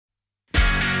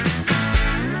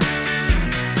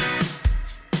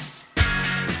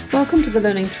Welcome to the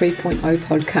Learning 3.0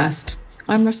 podcast.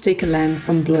 I'm Rustika Lamb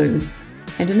from Bloom,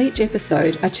 and in each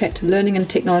episode I chat to learning and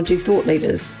technology thought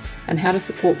leaders and how to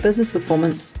support business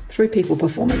performance through people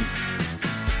performance.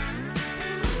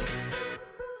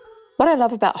 What I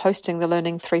love about hosting the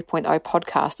Learning 3.0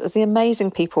 podcast is the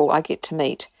amazing people I get to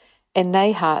meet, and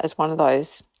Neha is one of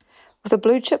those. With a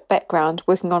blue chip background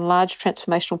working on large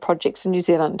transformational projects in New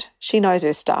Zealand, she knows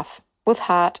her stuff, with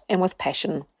heart and with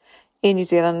passion. Air New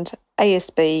Zealand,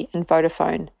 ASB and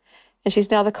Vodafone, and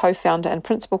she's now the co-founder and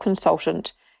principal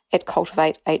consultant at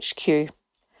Cultivate HQ. In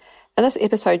this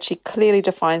episode, she clearly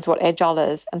defines what Agile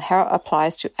is and how it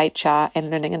applies to HR and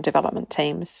learning and development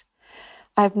teams.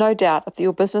 I have no doubt if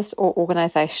your business or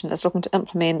organisation is looking to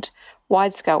implement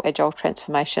wide-scale Agile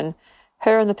transformation,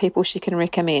 her and the people she can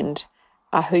recommend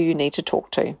are who you need to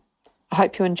talk to. I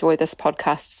hope you enjoy this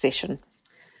podcast session.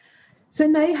 So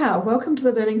Neha, welcome to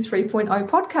the Learning 3.0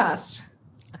 podcast.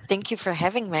 Thank you for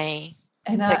having me.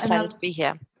 And, so excited to be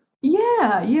here.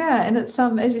 Yeah. And it's,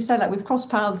 as you say, like we've crossed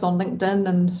paths on LinkedIn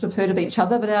and sort of heard of each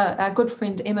other, but our good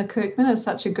friend Emma Kirkman is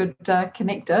such a good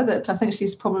connector that I think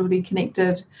she's probably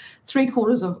connected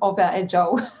 3/4 of our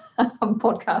Agile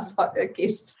podcast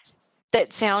guests.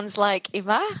 That sounds like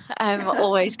Emma. I'm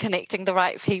always connecting the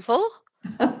right people.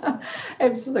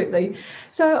 Absolutely.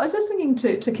 So I was just thinking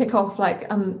to kick off,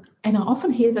 and I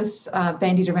often hear this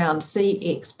bandied around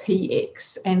CX,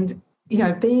 PX, and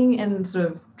being in sort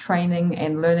of training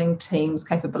and learning teams,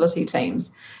 capability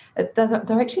teams,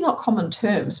 they're actually not common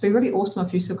terms. It'd be really awesome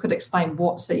if you could explain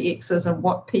what CX is and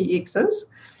what PX is.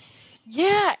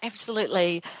 Yeah,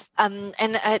 absolutely. And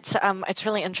it's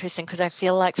really interesting because I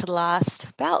feel like for the last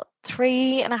about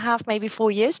 3.5, maybe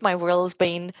 4 years, my world has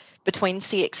been between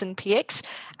CX and PX.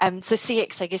 So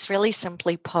CX, I guess, really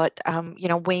simply put,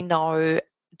 we know it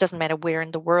doesn't matter where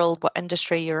in the world, what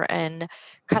industry you're in,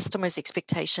 customers'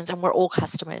 expectations, and we're all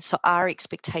customers. So our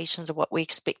expectations of what we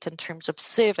expect in terms of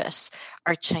service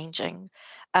are changing.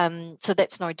 So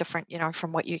that's no different,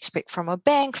 from what you expect from a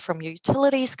bank, from your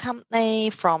utilities company,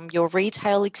 from your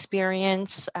retail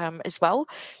experience as well.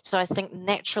 So I think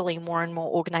naturally more and more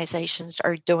organizations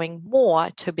are doing more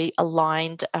to be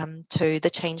aligned to the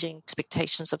changing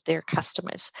expectations of their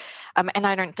customers. And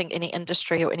I don't think any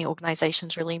industry or any organization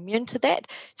is really immune to that.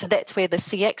 So that's where the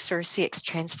CX or CX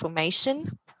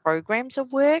transformation programs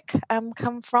of work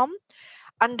come from.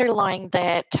 Underlying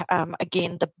that,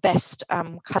 again, the best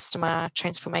customer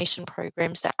transformation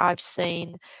programs that I've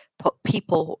seen put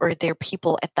people or their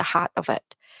people at the heart of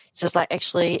it. So it's like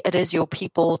actually it is your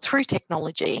people through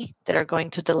technology that are going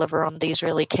to deliver on these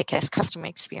really kick-ass customer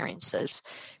experiences.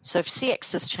 So if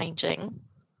CX is changing,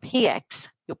 PX,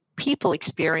 your people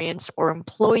experience or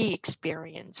employee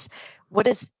experience, what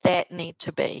does that need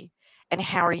to be? And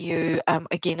how are you,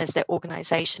 again, as that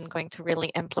organization going to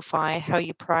really amplify how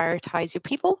you prioritize your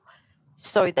people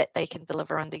so that they can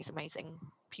deliver on these amazing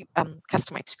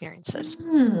customer experiences?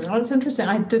 That's interesting.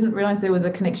 I didn't realize there was a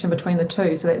connection between the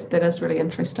two. So that is really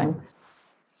interesting.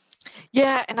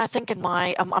 Yeah, and I think in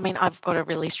my, I've got a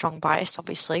really strong bias,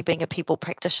 obviously, being a people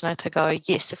practitioner to go,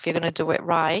 yes, if you're going to do it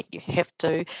right, you have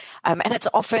to. And it's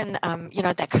often,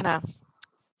 that kind of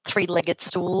three-legged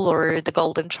stool or the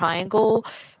golden triangle.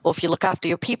 Well, if you look after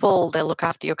your people, they'll look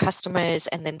after your customers,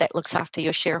 and then that looks after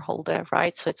your shareholder,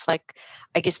 right? So it's like,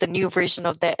 I guess the new version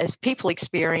of that is people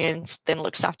experience, then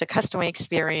looks after customer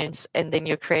experience, and then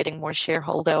you're creating more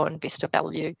shareholder or investor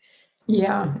value.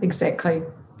 Yeah, exactly.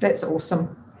 That's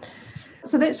awesome.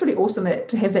 So that's really awesome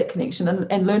to have that connection,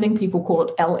 and learning people call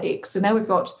it LX. So now we've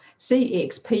got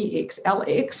CX, PX,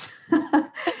 LX.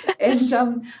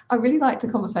 And I really liked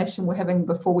the conversation we're having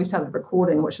before we started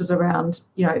recording, which was around,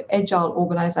 agile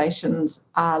organisations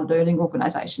are learning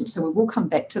organisations. So we will come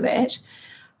back to that.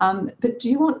 But do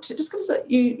you want to just give us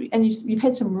you've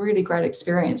had some really great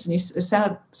experience, and you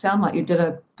sound like you did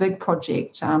a big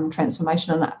project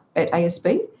transformation at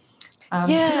ASB.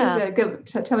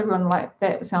 Tell everyone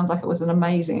that sounds like it was an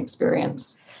amazing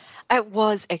experience. It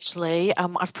was actually.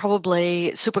 I'm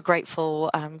probably super grateful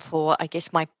for, I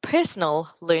guess, my personal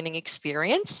learning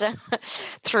experience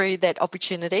through that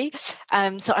opportunity.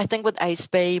 So I think with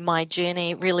ASB, my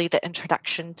journey, really the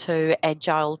introduction to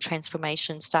Agile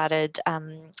transformation started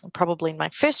probably in my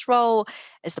first role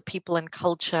as the people and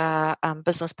culture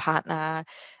business partner,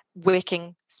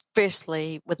 working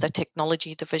firstly with the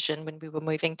technology division when we were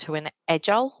moving to an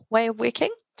Agile way of working.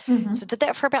 Mm-hmm. So did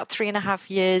that for about 3.5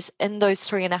 years. In those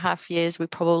 3.5 years, we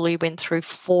probably went through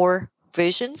 4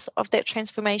 versions of that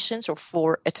transformations or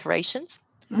 4 iterations.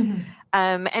 Mm-hmm.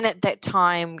 And at that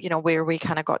time, where we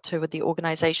kind of got to with the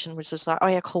organization was just like, oh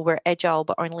yeah, cool, we're Agile,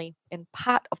 but only in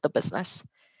part of the business.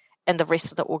 and the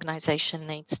rest of the organization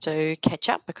needs to catch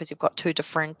up because you've got two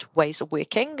different ways of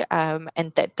working,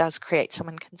 and that does create some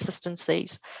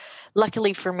inconsistencies.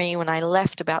 Luckily for me, when I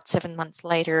left about 7 months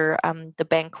later, the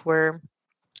bank were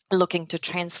looking to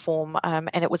transform,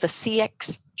 and it was a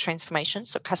CX transformation,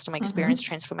 so customer experience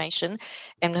transformation,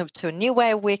 and moved to a new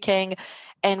way of working.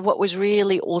 And what was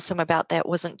really awesome about that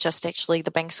wasn't just actually the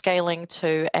bank scaling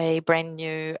to a brand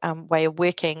new way of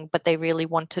working, but they really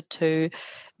wanted to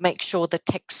make sure the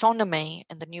taxonomy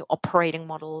and the new operating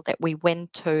model that we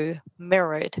went to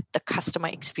mirrored the customer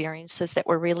experiences that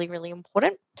were really, really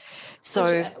important.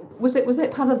 So was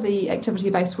that part of the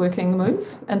activity-based working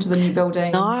move into the new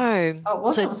building? No. Oh, it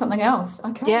wasn't. It was something else.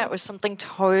 Okay. Yeah, it was something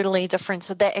totally different.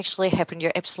 So that actually happened.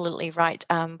 You're absolutely right.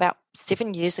 About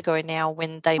 7 years ago now,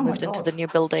 when they moved into the new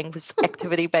building, was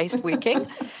activity-based working.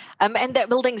 And that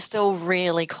building's still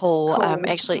really cool.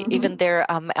 Actually, even their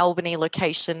Albany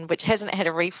location, which hasn't had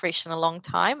a refresh in a long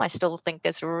time, I still think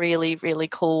is a really, really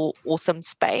cool, awesome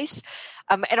space.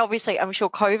 And obviously, I'm sure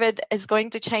COVID is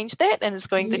going to change that, and it's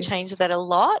going to change that a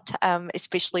lot,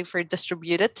 especially for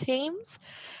distributed teams.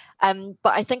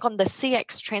 But I think on the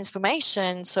CX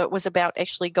transformation, so it was about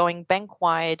actually going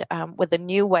bank-wide with a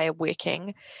new way of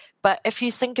working. But if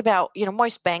you think about,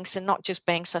 most banks, and not just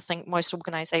banks, I think most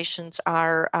organizations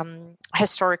are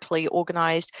historically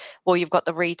organized. Well, you've got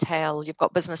the retail, you've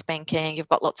got business banking, you've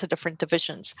got lots of different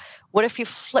divisions. What if you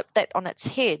flip that on its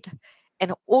head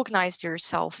and organized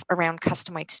yourself around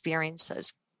customer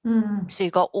experiences? So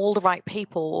you got all the right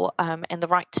people and the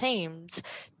right teams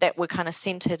that were kind of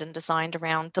centered and designed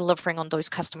around delivering on those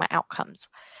customer outcomes.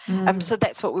 So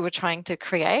that's what we were trying to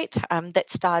create.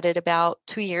 That started about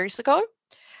 2 years ago.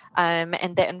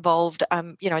 And that involved,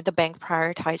 the bank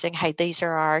prioritizing, hey, these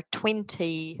are our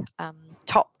 20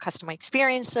 top customer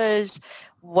experiences.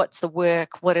 What's the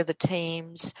work? What are the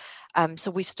teams? So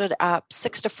we stood up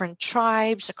 6 different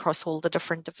tribes across all the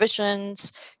different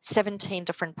divisions, 17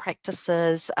 different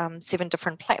practices, 7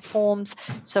 different platforms.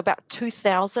 So about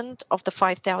 2,000 of the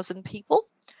 5,000 people.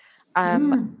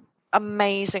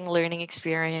 Amazing learning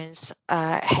experience.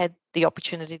 Had the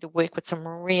opportunity to work with some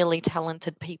really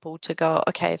talented people to go,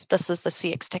 okay, if this is the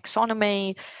CX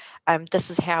taxonomy, this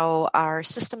is how our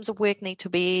systems of work need to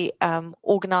be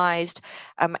organized.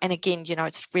 And again,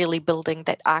 it's really building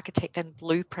that architect and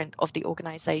blueprint of the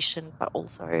organization, but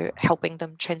also helping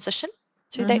them transition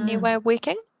to that new way of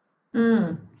working.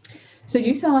 So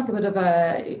you sound like a bit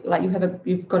of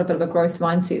you've got a bit of a growth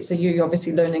mindset. So you're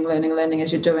obviously learning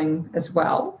as you're doing as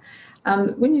well.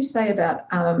 When you say about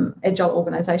agile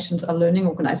organizations are learning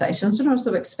organizations, do you want to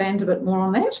sort of expand a bit more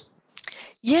on that?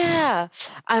 Yeah,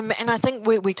 and I think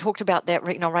we talked about that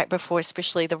right before,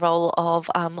 especially the role of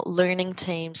learning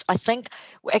teams. I think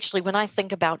actually when I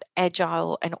think about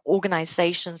agile and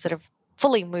organizations that have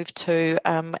fully moved to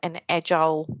an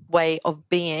agile way of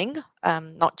being,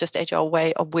 not just agile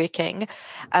way of working,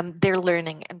 they're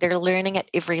learning, and they're learning at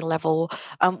every level.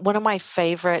 One of my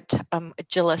favorite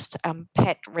agilists,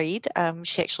 Pat Reed,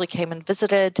 she actually came and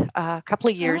visited a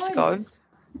couple of years ago.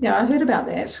 Yeah, I heard about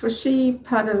that. Was she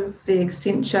part of the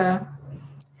Accenture?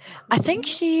 I think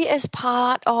she is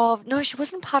part of, no, she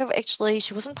wasn't part of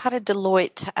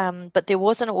Deloitte, but there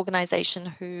was an organization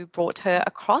who brought her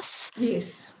across.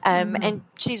 Yes. And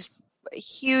she's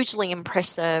hugely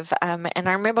impressive. And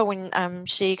I remember when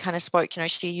she kind of spoke,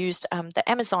 she used the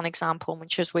Amazon example when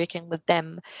she was working with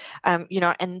them,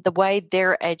 and the way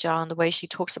they're agile and the way she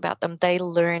talks about them, they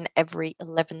learn every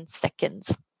 11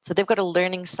 seconds. So they've got a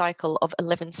learning cycle of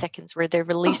 11 seconds where they're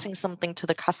releasing something to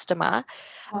the customer,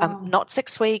 not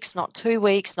 6 weeks, not 2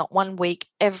 weeks, not 1 week,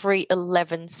 every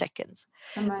 11 seconds.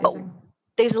 Amazing. But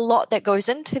there's a lot that goes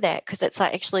into that, because it's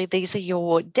like, actually, these are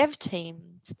your dev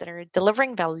teams that are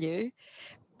delivering value,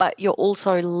 but you're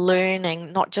also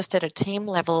learning not just at a team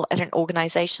level, at an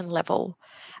organization level.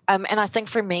 And I think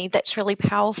for me, that's really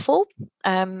powerful.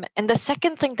 And the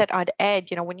second thing that I'd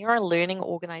add, when you're a learning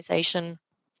organization,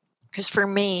 because for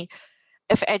me,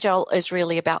 if agile is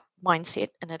really about mindset,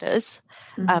 and it is,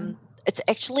 it's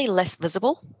actually less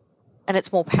visible and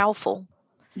it's more powerful.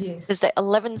 Yes. There's that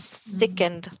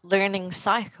 11-second learning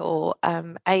cycle.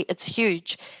 It's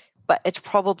huge, but it's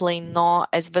probably not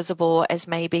as visible as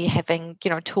maybe having,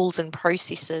 tools and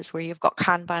processes where you've got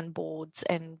Kanban boards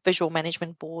and visual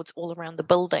management boards all around the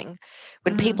building.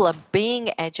 When people are being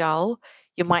agile,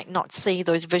 you might not see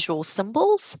those visual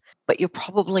symbols, but you're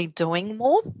probably doing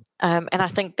more. And I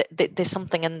think that there's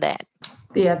something in that.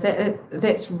 Yeah,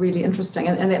 that's really interesting.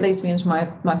 And that leads me into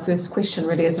my first question,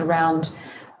 really, is around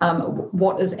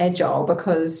what is agile,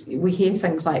 because we hear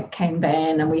things like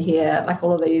Kanban and we hear like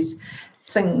all of these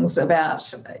things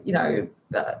about,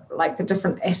 like the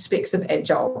different aspects of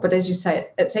Agile. But as you say,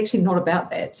 it's actually not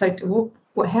about that. So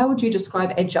how would you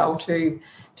describe Agile to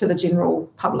the general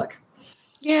public?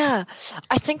 Yeah,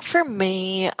 I think for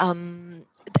me,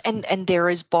 and there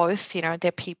is both, there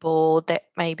are people that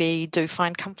maybe do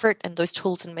find comfort in those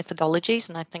tools and methodologies,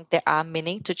 and I think there are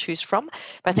many to choose from.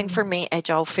 But I think for me,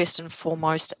 Agile, first and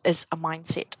foremost, is a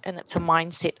mindset, and it's a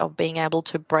mindset of being able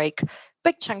to break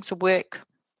big chunks of work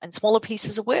and smaller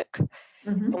pieces of work.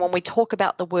 And when we talk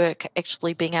about the work,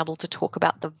 actually being able to talk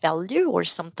about the value or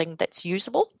something that's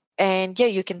usable. And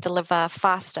you can deliver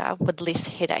faster with less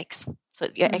headaches. So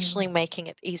you're actually making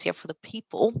it easier for the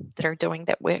people that are doing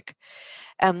that work.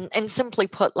 And simply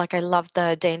put, like, I love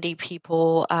the Dandy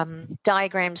People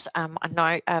diagrams. I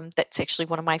know that's actually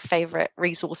one of my favorite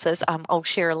resources. I'll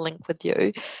share a link with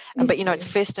you. But,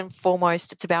 it's first and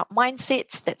foremost, it's about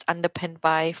mindsets that's underpinned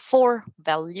by 4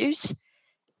 values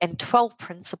and 12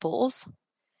 principles.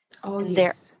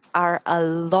 There are a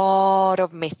lot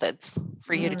of methods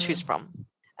for you to choose from.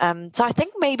 So I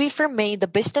think maybe for me, the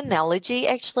best analogy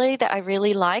actually that I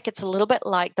really like, it's a little bit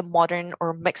like the modern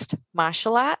or mixed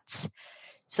martial arts.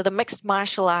 So the mixed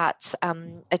martial arts,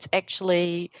 it's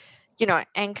actually,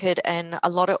 anchored in a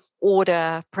lot of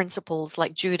order principles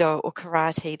like judo or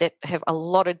karate that have a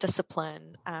lot of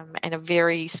discipline and a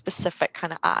very specific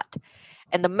kind of art.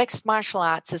 And the mixed martial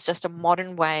arts is just a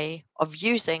modern way of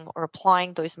using or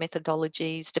applying those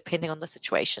methodologies depending on the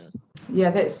situation.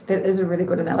 Yeah, that is a really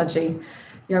good analogy.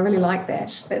 Yeah, I really like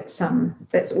that. That's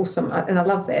awesome, and I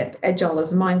love that. Agile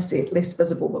is a mindset, less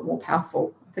visible but more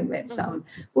powerful. I think that's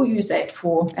we'll use that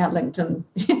for our LinkedIn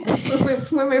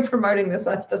when we're promoting this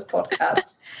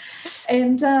podcast.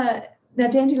 And now,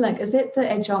 Dandy Link, is that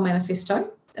the Agile Manifesto?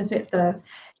 Is that the...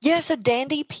 Yeah, so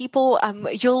Dandy People,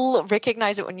 you'll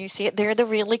recognize it when you see it. They're the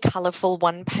really colorful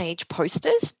one-page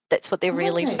posters. That's what they're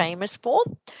really famous for.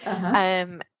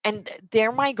 And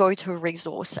they're my go-to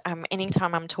resource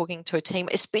anytime I'm talking to a team,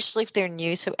 especially if they're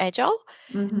new to Agile.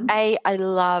 I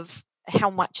love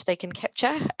how much they can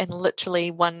capture in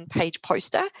literally one-page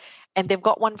poster. And they've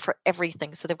got one for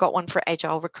everything. So they've got one for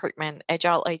Agile recruitment,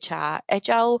 Agile HR,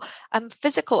 Agile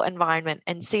physical environment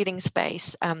and seating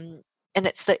space. And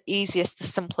it's the easiest, the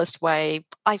simplest way,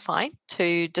 I find,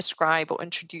 to describe or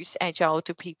introduce Agile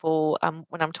to people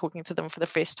when I'm talking to them for the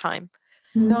first time.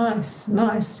 Nice.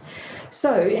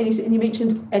 So, and you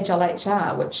mentioned Agile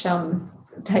HR, which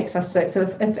takes us to... So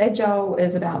if Agile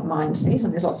is about mindset,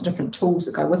 and there's lots of different tools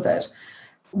that go with it,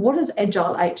 what is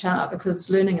Agile HR? Because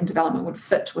learning and development would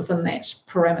fit within that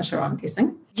parameter, I'm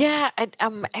guessing. Yeah, it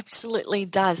absolutely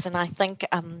does. And I think,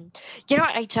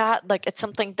 HR, like, it's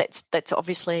something that's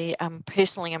obviously,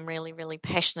 personally, I'm really, really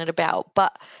passionate about.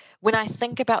 But when I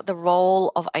think about the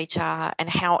role of HR and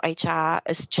how HR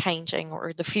is changing,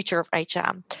 or the future of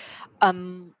HR,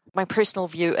 my personal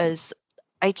view is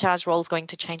HR's role is going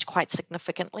to change quite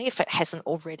significantly if it hasn't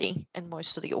already in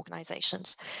most of the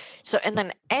organizations. So in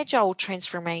an Agile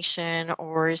transformation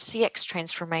or CX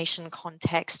transformation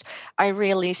context, I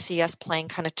really see us playing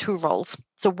kind of 2 roles.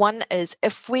 So one is,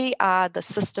 if we are the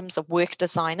systems of work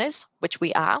designers, which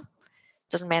we are,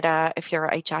 doesn't matter if you're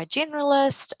an HR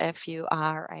generalist, if you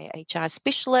are a HR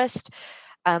specialist,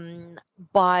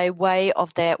 by way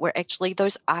of that, we're actually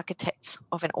those architects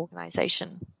of an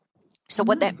organization. So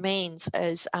what that means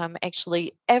is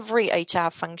actually every HR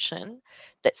function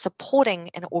that's supporting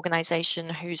an organization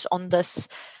who's on this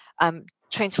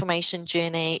transformation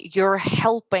journey, you're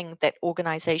helping that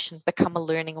organization become a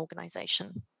learning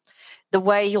organization. The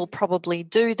way you'll probably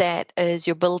do that is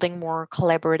you're building more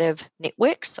collaborative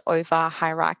networks over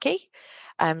hierarchy.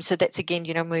 So that's, again,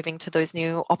 moving to those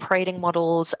new operating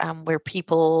models where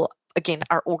people, again,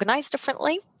 are organized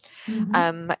differently.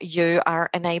 You are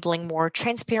enabling more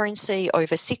transparency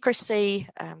over secrecy,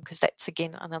 because that's,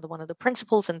 again, another one of the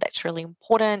principles, and that's really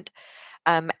important.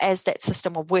 As that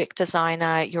system of work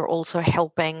designer, you're also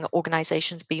helping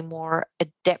organizations be more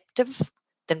adaptive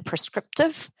than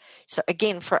prescriptive. So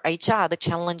again, for HR, the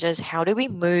challenge is, how do we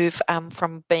move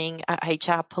from being a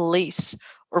HR police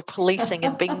or policing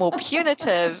and being more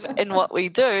punitive in what we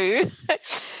do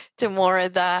to more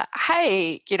of the,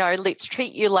 hey, let's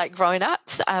treat you like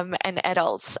grown-ups and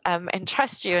adults and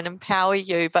trust you and empower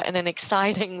you, but in an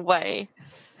exciting way.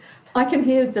 I can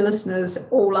hear the listeners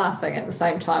all laughing at the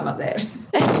same time at that.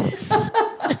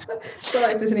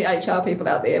 Sorry if there's any HR people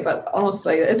out there, but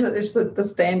honestly, isn't it just the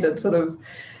standard sort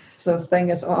of thing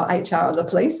is, HR are the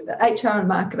police? HR and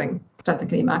marketing. I don't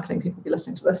think any marketing people will be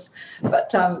listening to this,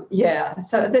 but so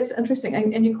that's interesting,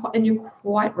 and you're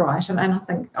quite right, and I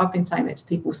think I've been saying that to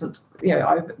people since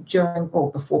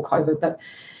before COVID, but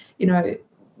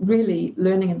really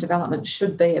learning and development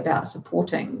should be about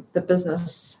supporting the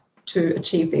business to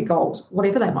achieve their goals,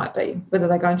 whatever they might be, whether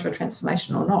they're going through a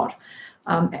transformation or not.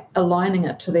 Aligning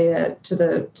it to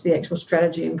the actual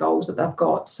strategy and goals that they've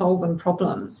got, solving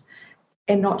problems,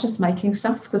 and not just making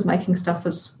stuff, because making stuff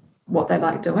is what they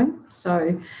like doing.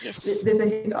 So yes. there's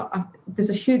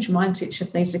a huge mindset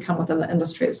shift needs to come within the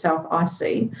industry itself, I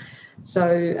see. So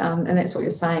and that's what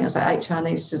you're saying, is that HR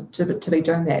needs to be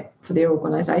doing that for their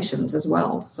organisations as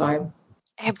well. So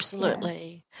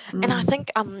absolutely. Yeah. And I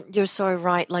think you're so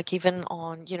right, like even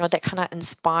on, that kind of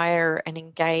inspire and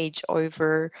engage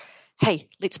over, hey,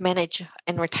 let's manage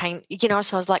and retain, so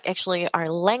I was like, actually our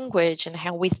language and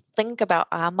how we think about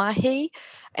our mahi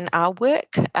and our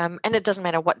work, and it doesn't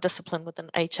matter what discipline within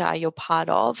HR you're part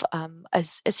of,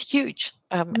 is huge.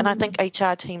 And I think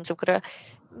HR teams have got a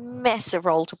massive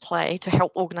role to play to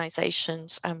help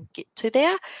organizations get to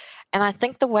there. And I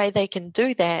think the way they can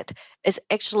do that is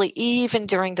actually, even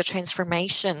during the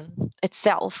transformation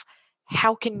itself,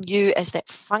 how can you as that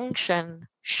function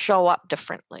show up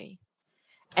differently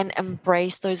and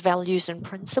embrace those values and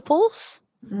principles?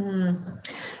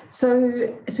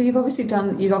 So you've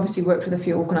obviously worked with a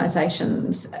few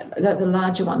organisations, the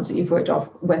larger ones that you've worked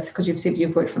with, because you've said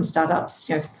you've worked from startups,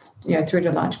 through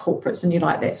to large corporates, and you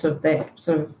like that sort of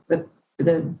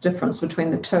the difference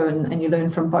between the two, and you learn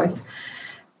from both.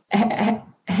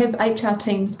 Have HR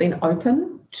teams been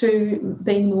open to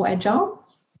being more agile?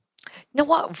 You know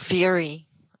what? Very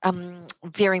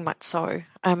much so,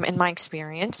 in my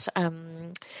experience.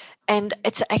 And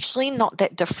it's actually not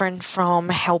that different from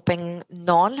helping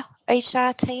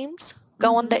non-HR teams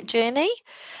go on that journey.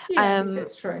 Yeah, yes,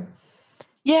 that's true.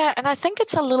 Yeah, and I think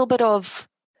it's a little bit of,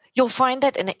 you'll find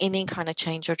that in any kind of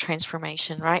change or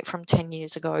transformation, right, from 10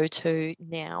 years ago to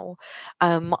now.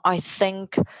 I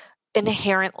think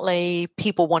inherently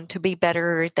people want to be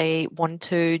better, they want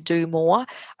to do more.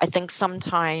 I think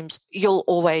sometimes you'll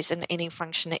always, in any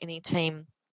function, any team,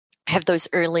 have those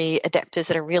early adapters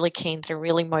that are really keen, that are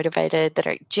really motivated, that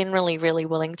are generally really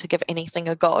willing to give anything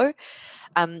a go.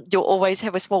 You'll always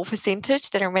have a small percentage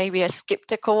that are maybe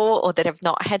skeptical, or that have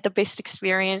not had the best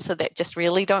experience, or that just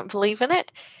really don't believe in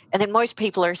it. And then most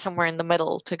people are somewhere in the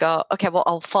middle to go, okay, well,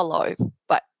 I'll follow,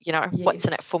 but Yes. What's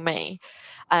in it for me?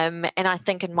 And I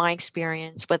think in my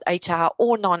experience with HR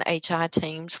or non-HR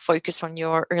teams, focus on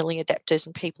your early adapters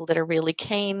and people that are really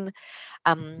keen.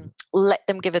 Let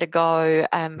them give it a go,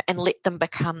 and let them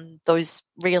become those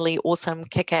really awesome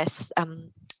kick-ass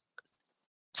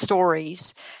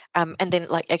stories, and then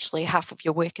actually half of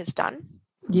your work is done.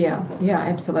 Yeah,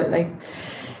 absolutely.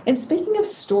 And speaking of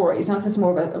stories, now this is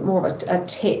more of a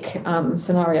tech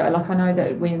scenario. Like, I know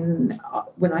that when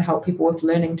I help people with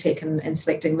learning tech and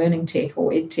selecting learning tech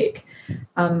or ed tech,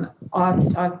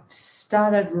 I've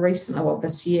started recently,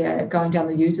 this year, going down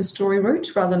the user story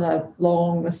route rather than a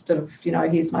long list of,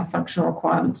 here's my functional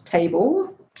requirements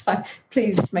table. So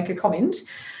please make a comment.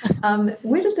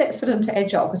 Where does that fit into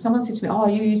Agile? Because someone said to me, "Oh, are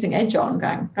you using Agile?" I'm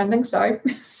going, "I don't think so."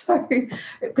 So,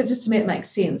 because just to me it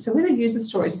makes sense. So, where are user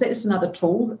stories? Is that just another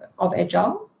tool of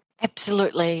Agile?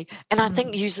 Absolutely. And I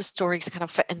think user stories kind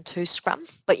of fit into Scrum,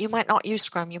 but you might not use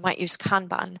Scrum, you might use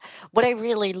Kanban. What I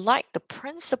really like, the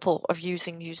principle of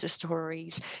using user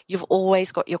stories, you've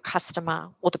always got your customer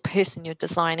or the person you're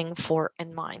designing for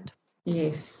in mind.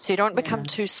 Yes. So you don't become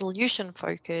too solution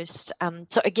focused.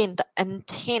 So again, the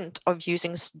intent of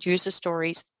using user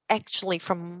stories actually,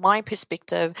 from my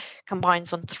perspective,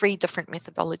 combines on 3 different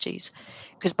methodologies.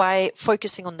 Because by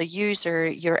focusing on the user,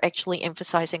 you're actually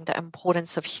emphasizing the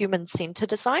importance of human-centered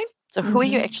design. So who are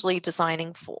you actually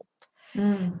designing for?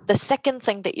 The second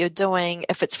thing that you're doing,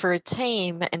 if it's for a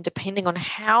team, and depending on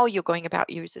how you're going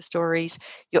about user stories,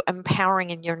 you're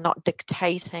empowering and you're not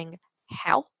dictating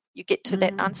how you get to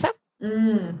that answer.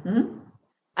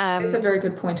 That's a very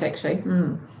good point, actually.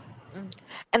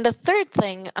 And the third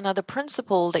thing, another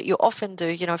principle that you often do,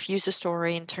 if you use a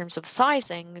story in terms of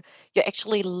sizing, you're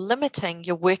actually limiting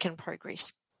your work in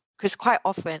progress. Because quite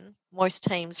often, most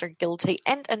teams are guilty,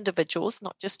 and individuals,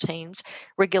 not just teams,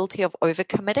 we're guilty of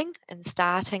overcommitting and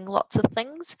starting lots of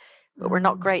things, but we're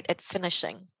not great at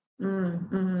finishing.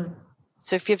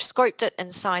 So if you've scoped it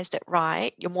and sized it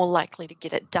right, you're more likely to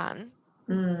get it done.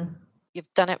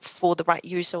 You've done it for the right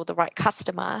user or the right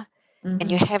customer,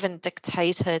 and you haven't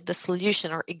dictated the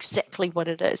solution or exactly what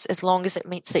it is, as long as it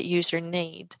meets that user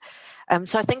need.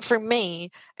 So I think for me,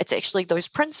 it's actually those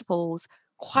principles.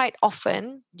 Quite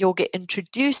often, you'll get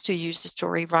introduced to user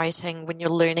story writing when you're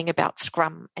learning about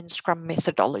Scrum and Scrum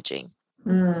methodology.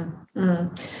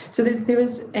 So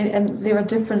there are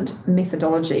different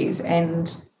methodologies,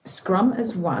 and Scrum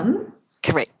is one.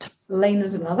 Correct. Lean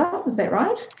is another, is that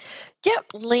right? Yep,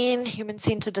 lean,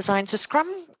 human-centered design. So Scrum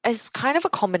is kind of a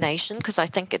combination because I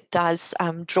think it does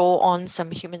draw on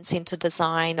some human-centered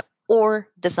design or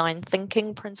design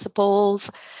thinking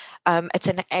principles. It's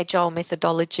an agile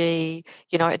methodology.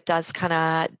 It does kind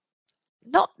of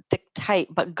not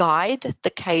dictate but guide the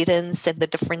cadence and the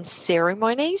different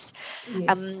ceremonies.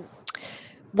 Yes.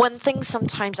 One thing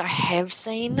sometimes I have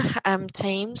seen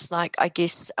teams, like I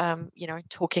guess,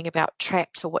 talking about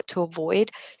traps or what to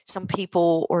avoid, some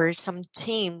people or some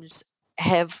teams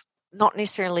have not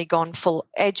necessarily gone full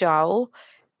agile,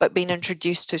 but been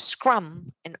introduced to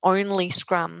Scrum and only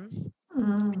Scrum,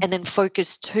 and then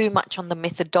focus too much on the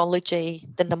methodology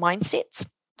than the mindsets.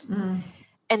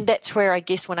 And that's where I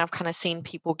guess when I've kind of seen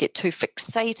people get too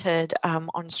fixated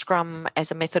on Scrum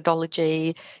as a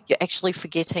methodology, you're actually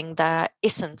forgetting the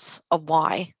essence of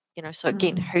why. So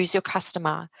again, who's your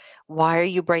customer? Why are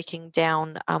you breaking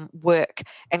down work?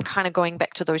 And kind of going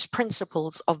back to those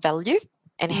principles of value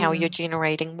and how you're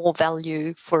generating more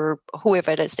value for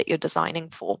whoever it is that you're designing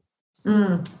for.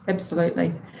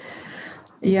 Absolutely.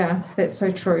 Yeah, that's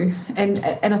so true. And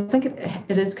I think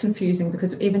it is confusing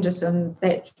because even just in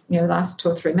that, last 2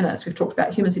 or 3 minutes, we've talked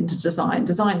about human-centered design,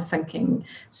 design thinking,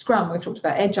 Scrum, we've talked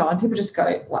about agile, and people just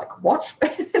go like, what?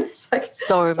 It's like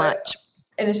so much.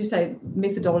 And as you say,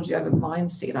 methodology over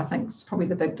mindset, I think is probably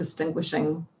the big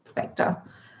distinguishing factor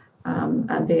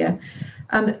there.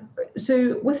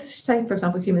 So with, say, for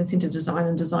example, human-centered design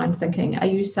and design thinking, are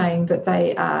you saying that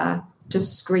they are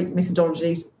discrete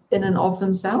methodologies in and of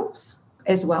themselves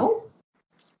as well?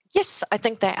 Yes, I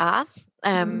think they are.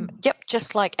 Yep,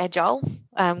 just like agile,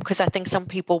 because I think some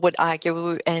people would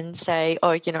argue and say,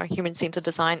 human-centered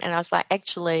design. And I was like,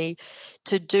 actually,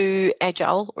 to do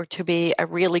agile or to be a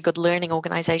really good learning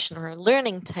organization or a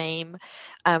learning team,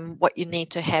 what you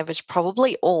need to have is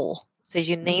probably all. So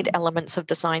you need elements of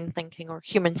design thinking or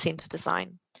human-centered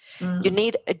design. You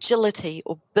need agility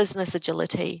or business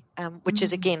agility, which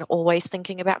is, again, always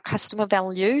thinking about customer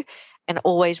value and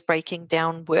always breaking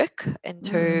down work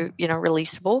into,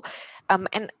 releasable.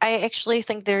 And I actually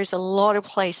think there is a lot of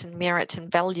place and merit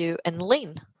and value in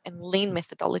lean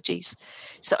methodologies.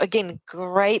 So again,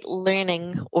 great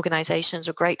learning organizations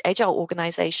or great agile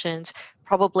organizations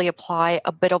probably apply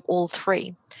a bit of all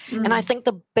three. And I think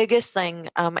the biggest thing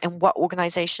in what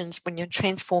organizations, when you're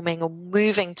transforming or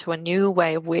moving to a new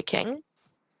way of working,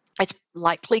 it's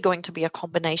likely going to be a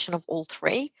combination of all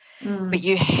three. But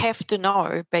you have to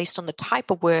know, based on the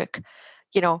type of work,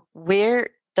 where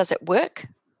does it work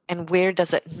and where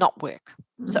does it not work?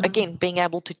 So again, being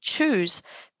able to choose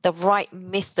the right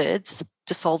methods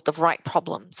to solve the right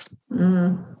problems.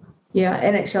 Yeah,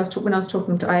 and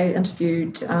actually, I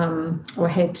interviewed or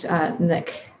had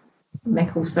Nick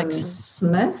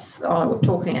Mackelson-Smith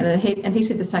talking, and he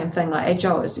said the same thing. Like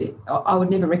agile I would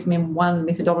never recommend one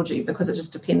methodology because it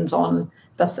just depends on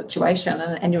the situation.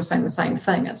 And you're saying the same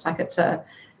thing. It's like it's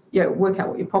work out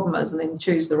what your problem is and then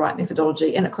choose the right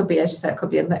methodology. And it could be, as you say, it could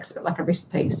be a mix, but like a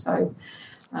recipe. So.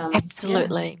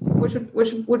 Absolutely. Which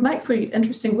would make for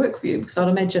interesting work for you, because I'd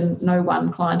imagine no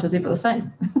one client is ever the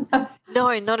same.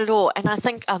 No, not at all. And I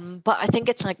think, but I think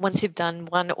it's like once you've done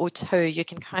one or two, you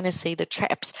can kind of see the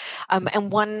traps.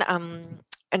 And one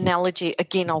analogy,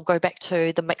 again, I'll go back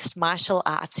to the mixed martial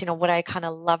arts. What I kind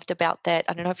of loved about that,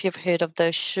 I don't know if you've heard of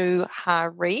the Shu Ha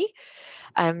Ri.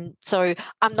 So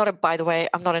by the way,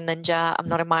 I'm not a ninja. I'm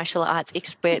not a martial arts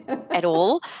expert at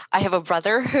all. I have a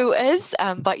brother who is,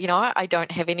 but I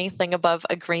don't have anything above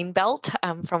a green belt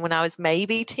from when I was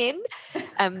maybe 10.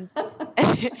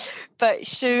 But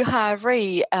Shu Ha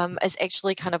Ri is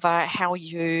actually kind of how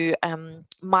you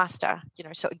master,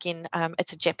 so again,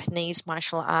 it's a Japanese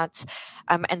martial arts,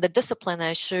 and the discipline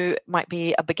is Shu might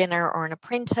be a beginner or an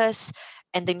apprentice,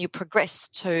 and then you progress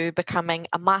to becoming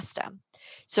a master.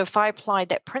 So if I apply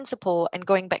that principle and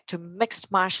going back to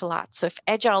mixed martial arts, so if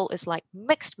agile is like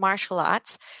mixed martial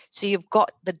arts, so you've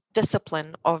got the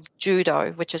discipline of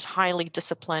judo, which is highly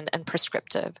disciplined and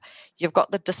prescriptive. You've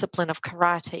got the discipline of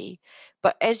karate.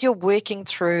 But as you're working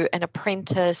through an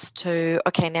apprentice to,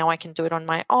 okay, now I can do it on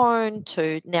my own,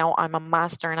 to now I'm a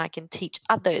master and I can teach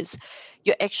others,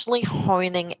 you're actually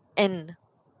honing in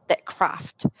that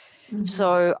craft.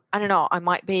 So I don't know,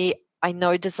 I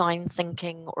know design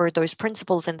thinking or those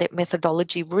principles and that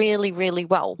methodology really, really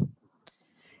well.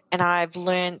 And I've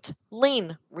learned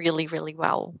lean really, really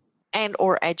well and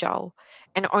or agile.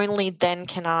 And only then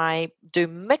can I do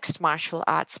mixed martial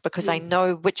arts because I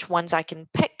know which ones I can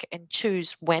pick and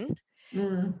choose when.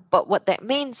 But what that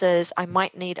means is I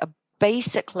might need a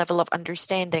basic level of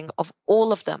understanding of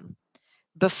all of them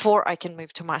before I can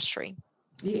move to mastery.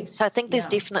 Yes. So I think there's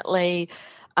definitely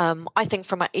I think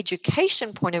from an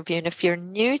education point of view, and if you're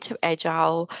new to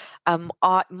Agile,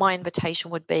 my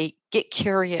invitation would be get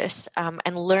curious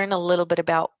and learn a little bit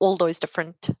about all those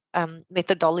different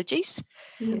methodologies.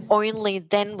 Yes. Only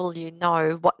then will you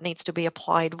know what needs to be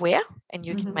applied where, and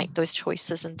you can make those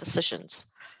choices and decisions.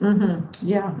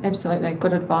 Yeah, absolutely.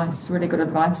 Good advice. Really good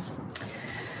advice.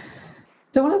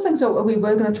 So one of the things that we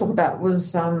were going to talk about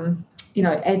was,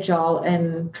 Agile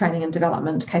and training and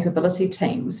development capability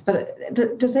teams. But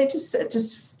does that it's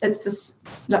this,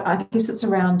 I guess it's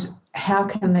around how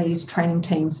can these training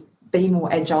teams be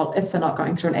more agile if they're not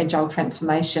going through an agile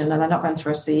transformation and they're not going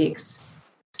through a CX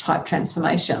type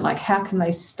transformation? Like, how can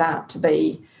they start to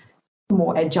be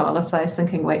more agile if they're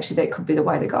thinking, well, actually, that could be the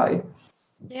way to go?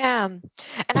 Yeah, and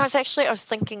I was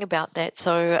thinking about that.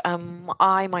 So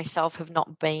I myself have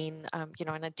not been,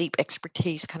 in a deep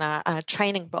expertise kind of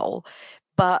training role,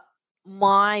 but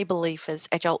my belief is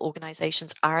agile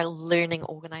organizations are learning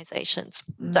organizations.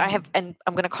 So I have, and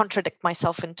I'm going to contradict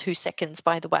myself in 2 seconds,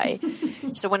 by the way.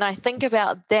 So when I think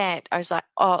about that, I was like,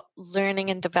 learning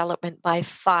and development by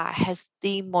far has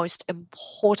the most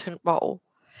important role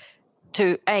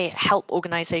to help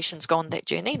organizations go on that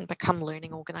journey and become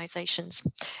learning organizations.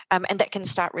 And that can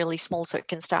start really small. So it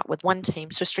can start with one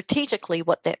team. So strategically,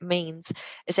 what that means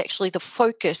is actually the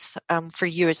focus for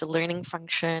you as a learning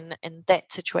function in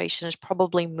that situation is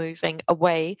probably moving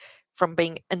away from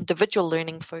being individual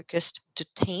learning focused to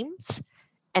teams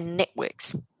and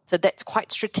networks. So that's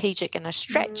quite strategic and a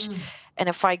stretch. And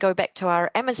if I go back to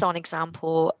our Amazon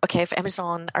example, okay, if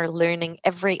Amazon are learning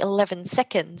every 11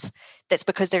 seconds, that's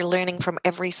because they're learning from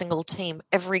every single team,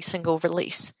 every single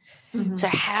release. So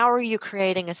how are you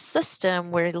creating a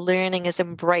system where learning is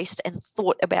embraced and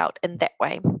thought about in that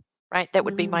way, right? That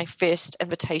would be my first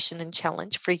invitation and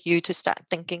challenge for you to start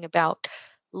thinking about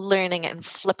learning and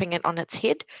flipping it on its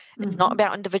head. It's not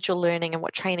about individual learning and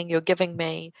what training you're giving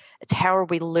me. It's how are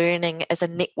we learning as a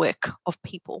network of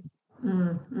people.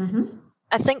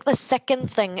 I think the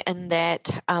second thing in that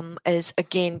is,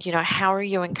 again, how are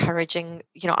you encouraging,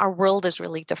 our world is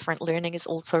really different. Learning is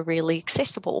also really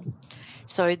accessible.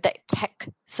 So that tech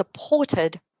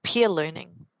supported peer learning,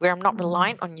 where I'm not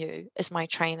reliant on you as my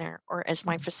trainer or as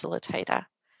my facilitator.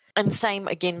 And same,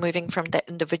 again, moving from that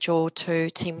individual to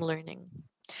team learning.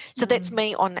 So that's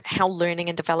me on how learning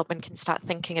and development can start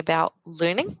thinking about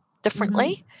learning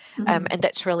differently. And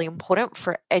that's really important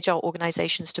for agile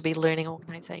organizations to be learning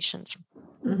organizations.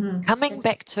 Coming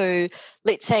back to,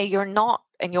 let's say you're not,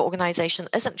 and your organization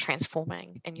isn't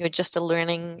transforming, and you're just a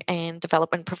learning and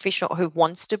development professional who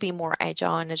wants to be more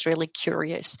agile and is really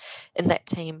curious in that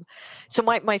team. So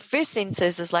my first sense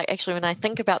is like, actually, when I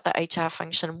think about the HR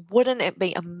function, wouldn't it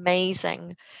be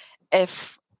amazing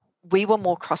if we were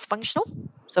more cross-functional?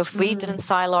 So if we didn't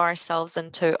silo ourselves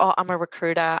into, I'm a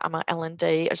recruiter, I'm an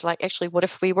L&D, it's like, actually, what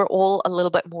if we were all a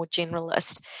little bit more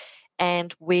generalist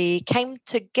and we came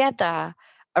together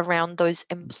around those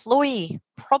employee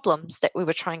problems that we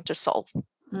were trying to solve?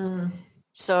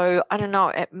 So I don't know,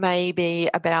 it may be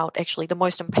about actually the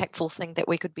most impactful thing that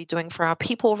we could be doing for our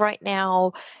people right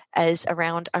now is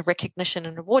around a recognition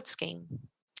and reward scheme.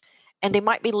 And there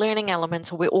might be learning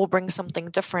elements, or we all bring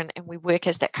something different and we work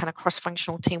as that kind of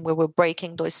cross-functional team where we're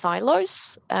breaking those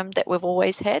silos that we've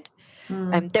always had.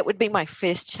 That would be my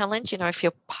first challenge. If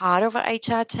you're part of an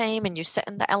HR team and you sit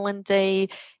in the L&D,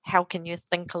 how can you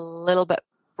think a little bit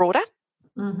broader?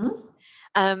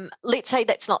 Let's say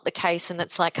that's not the case and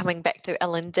it's like coming back to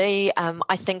L&D.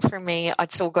 I think for me,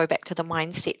 I'd still go back to the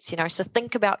mindsets, so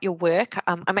think about your work.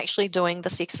 I'm actually doing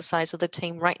this exercise with a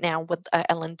team right now with an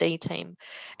L&D team.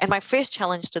 And my first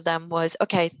challenge to them was,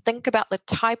 okay, think about the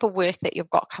type of work that you've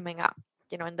got coming up,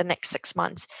 in the next 6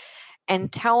 months,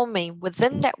 and tell me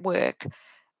within that work,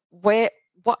 what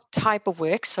type of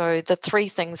work. So the 3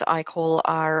 things I call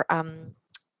are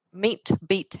meet,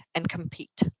 beat, and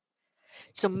compete.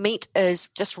 So meet is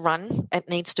just run. It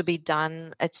needs to be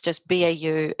done. It's just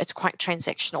BAU. It's quite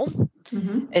transactional.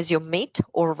 Is your meet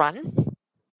or run.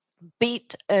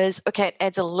 Beat is, okay, it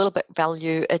adds a little bit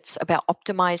value. It's about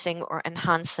optimizing or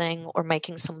enhancing or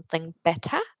making something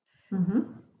better.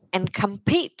 And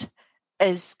compete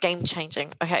is game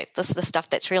changing. Okay, this is the stuff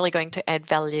that's really going to add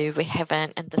value. We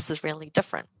haven't, and this is really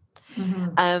different.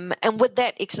 And with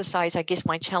that exercise, I guess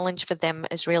my challenge for them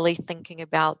is really thinking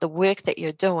about the work that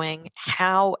you're doing,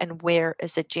 how and where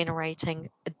is it generating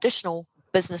additional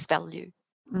business value?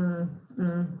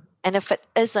 And if it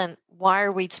isn't, why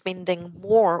are we spending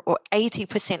more or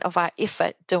 80% of our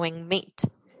effort doing meat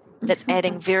that's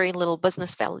adding very little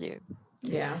business value?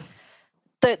 Yeah.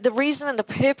 The reason and the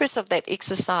purpose of that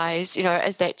exercise,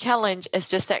 as that challenge is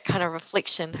just that kind of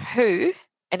reflection. Who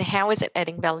and how is it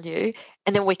adding value?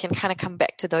 And then we can kind of come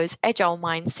back to those agile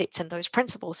mindsets and those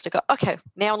principles to go, okay,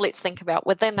 now let's think about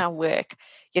within our work,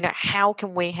 how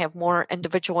can we have more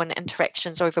individual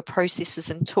interactions over processes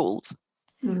and tools?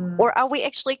 Or are we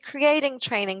actually creating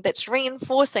training that's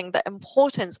reinforcing the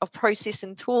importance of process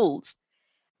and tools?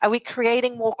 Are we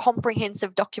creating more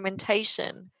comprehensive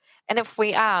documentation? And if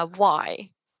we are, why?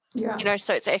 Yeah.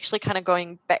 So it's actually kind of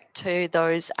going back to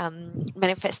those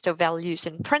manifesto values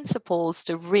and principles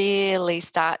to really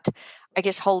start, I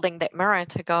guess, holding that mirror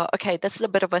to go, okay, this is a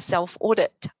bit of a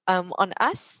self-audit on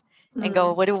us, and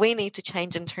go, what do we need to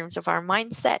change in terms of our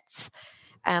mindsets?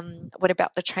 What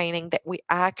about the training that we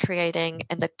are creating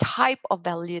and the type of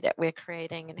value that we're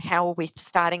creating, and how are we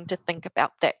starting to think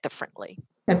about that differently?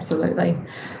 Absolutely.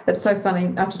 It's so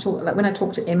funny. I have to talk, like when I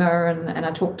talk to Emma and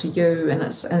I talk to you, and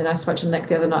then I spoke to Nick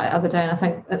the other day, and I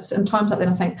think it's in times like that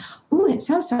I think, oh, it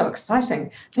sounds so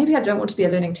exciting. Maybe I don't want to be a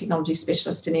learning technology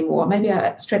specialist anymore. Maybe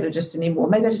a strategist anymore.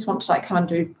 Maybe I just want to come and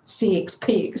do CX,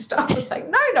 PX stuff. It's like,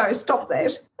 no, stop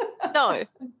that. No.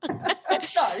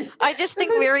 No. I just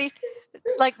think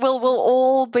we'll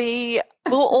all be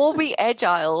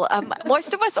agile.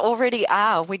 Most of us already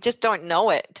are. We just don't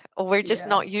know it, or we're just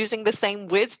not using the same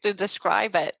words to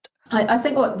describe it. I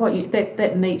think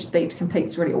that meet beat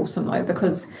compete's really awesome though,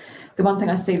 because the one thing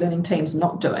I see learning teams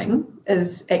not doing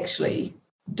is actually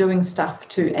doing stuff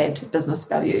to add business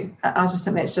value. I just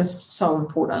think that's just so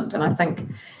important, and I think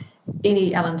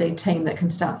any L&D team that can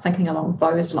start thinking along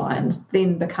those lines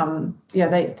then become,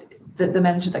 the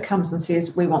manager that comes and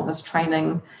says, we want this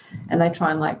training, and they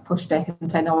try and push back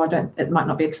and say, no, I don't, it might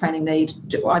not be a training need.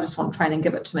 I just want training,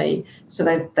 give it to me. So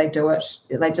they do it.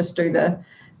 They just do the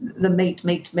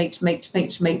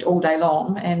meat all day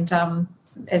long. And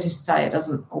as you say, it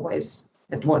doesn't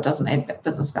add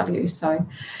business value. So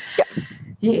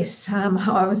yes, I'm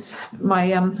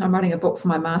writing a book for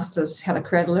my master's, how to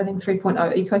create a learning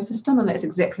 3.0 ecosystem. And that's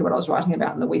exactly what I was writing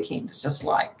about in the weekend. It's just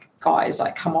guys,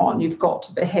 come on, you've got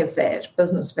to have that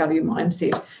business value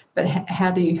mindset, but how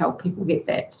do you help people get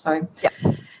that? So,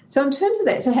 So in terms of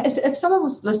that, so if someone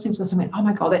was listening to this and went, oh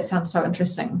my God, that sounds so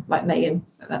interesting, like me, and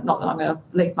not that I'm going to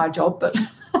leave my job, but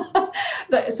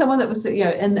someone that was,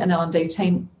 in an L&D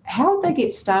team, how would they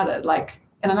get started?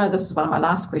 And I know this is one of my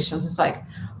last questions, it's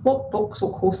what books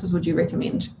or courses would you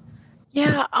recommend?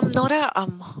 Yeah, I'm not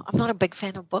a big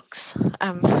fan of books.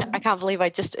 I can't believe I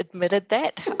just admitted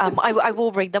that. I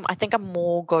will read them. I think I'm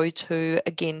more go to,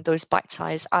 again, those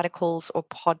bite-sized articles or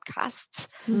podcasts.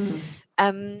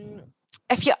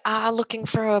 If you are looking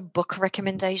for a book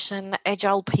recommendation,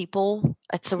 Agile People,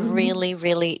 it's a really,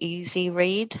 really easy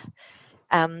read.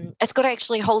 It's got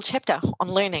actually a whole chapter on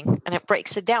learning, and it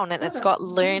breaks it down, and it's got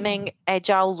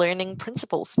agile learning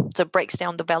principles. So it breaks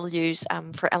down the values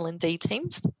for L&D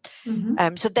teams.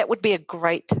 So that would be a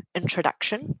great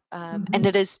introduction, and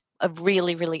it is a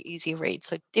really, really easy read.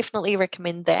 So definitely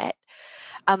recommend that.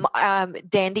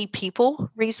 Dandy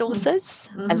People resources.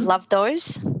 I love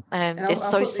those. They're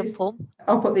so simple.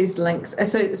 I'll put these links.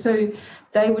 So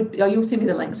they would. You'll send me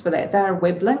the links for that. They are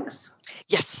web links.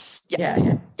 Yes.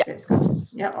 Yeah. That's good.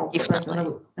 Yeah, I'll put those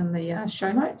in the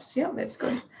show notes. Yeah, that's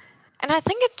good. And I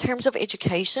think in terms of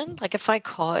education, if I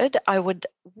could, I would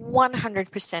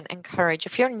 100% encourage,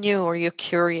 if you're new or you're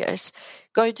curious,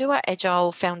 go do an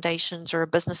Agile Foundations or a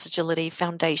Business Agility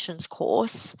Foundations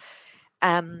course.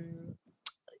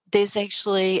 There's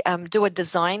actually do a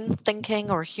design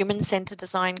thinking or human-centered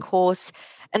design course.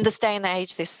 In this day and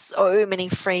age, there's so many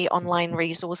free online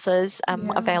resources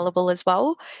available as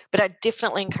well. But I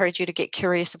definitely encourage you to get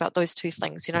curious about those two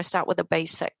things. Start with the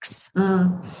basics.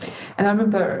 And I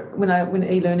remember when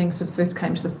e-learning sort of first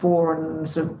came to the fore in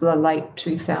sort of the late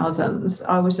 2000s,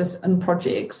 I was just in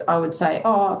projects. I would say,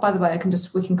 oh, by the way,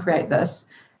 we can create this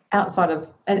outside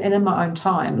of, and in my own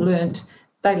time, learnt.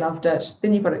 They loved it.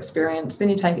 Then you've got experience. Then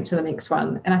you take it to the next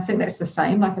one. And I think that's the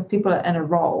same. If people are in a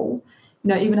role,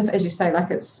 even if, as you say,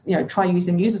 it's, try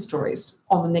using user stories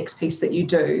on the next piece that you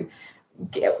do,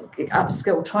 get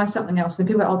upskill, try something else. And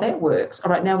people go, oh, that works.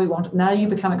 All right, now you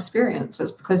become experienced.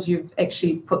 It's because you've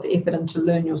actually put the effort in to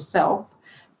learn yourself,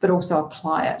 but also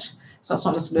apply it. So it's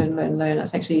not just learn.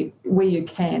 It's actually where you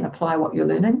can apply what you're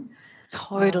learning.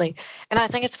 Totally. And I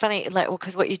think it's funny,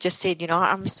 because what you just said,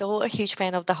 I'm still a huge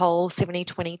fan of the whole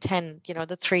 70-20-10,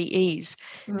 the 3 E's.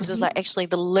 Because it's actually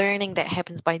the learning that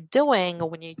happens by doing or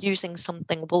when you're using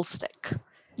something will stick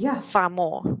far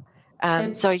more.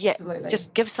 So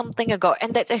just give something a go.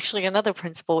 And that's actually another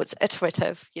principle. It's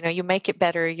iterative. You make it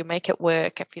better, you make it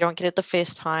work. If you don't get it the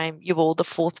first time, you will the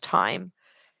fourth time.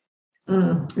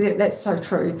 Yeah, that's so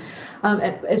true.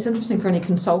 It's interesting for any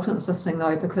consultants listening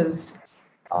though, because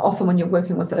often when you're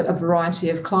working with a variety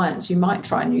of clients, you might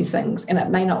try new things and it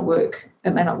may not work.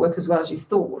 It may not work as well as you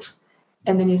thought.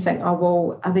 And then you think, oh,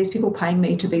 well, are these people paying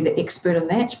me to be the expert in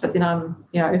that? But then I'm,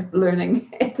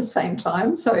 learning at the same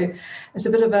time. So it's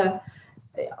a bit of a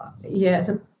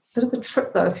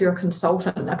trick though if you're a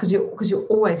consultant, because you're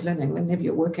always learning whenever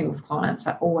you're working with clients.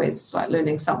 Are always like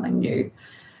learning something new.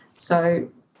 So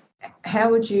how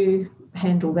would you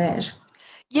handle that?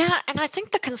 Yeah, and I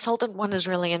think the consultant one is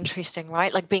really interesting,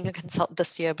 right? Like being a consultant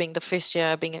this year, being the first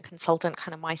year, being a consultant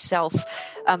kind of myself,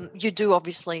 you do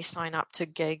obviously sign up to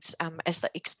gigs as the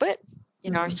expert,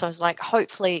 so it's like,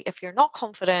 hopefully if you're not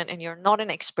confident and you're not an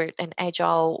expert in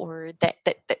Agile, or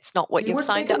that's not what you've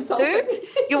signed up to,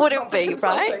 you wouldn't be,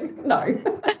 right? No.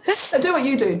 Do what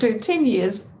you do 10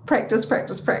 years, practice,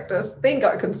 then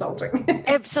go consulting.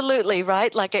 Absolutely,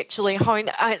 right? Like actually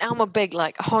I'm a big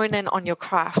hone in on your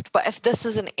craft. But if this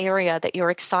is an area that you're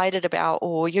excited about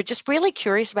or you're just really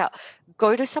curious about,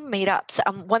 go to some meetups.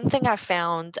 One thing I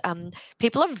found,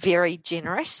 people are very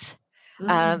generous.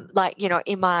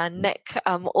 Emma, Nick,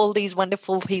 all these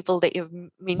wonderful people that you've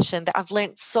mentioned that I've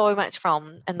learned so much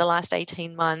from in the last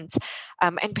 18 months,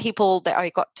 and people that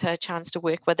I got a chance to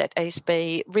work with at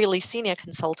ASB, really senior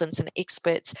consultants and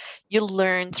experts. You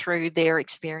learn through their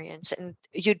experience, and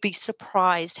you'd be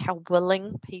surprised how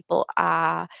willing people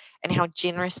are and how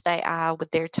generous they are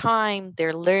with their time,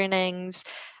 their learnings,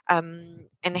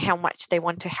 and how much they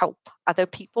want to help other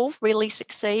people really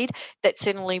succeed. That's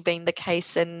certainly been the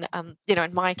case in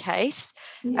my case.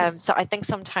 Yes. So I think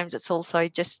sometimes it's also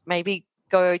just maybe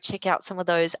go check out some of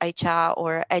those HR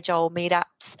or Agile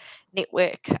meetups,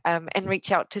 network, and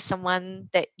reach out to someone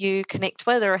that you connect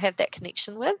with or have that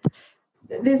connection with.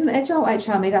 There's an Agile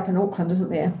HR meetup in Auckland,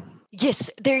 isn't there?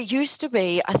 Yes, there used to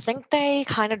be. I think they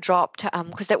kind of dropped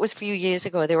because that was a few years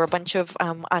ago. There were a bunch of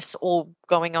us all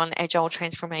going on Agile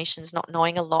transformations, not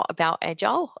knowing a lot about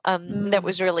Agile. That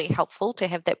was really helpful to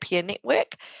have that peer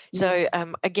network. So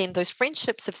again, those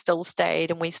friendships have still stayed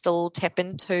and we still tap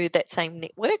into that same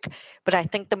network. But I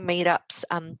think the meetups,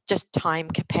 just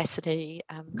time capacity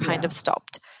kind of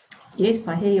stopped. Yes,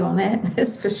 I hear you on that.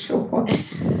 That's for sure.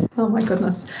 Oh my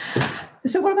goodness.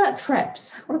 So what about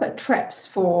traps? What about traps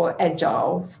for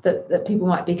Agile that people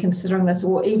might be considering this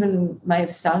or even may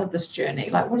have started this journey?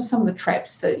 Like what are some of the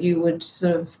traps that you would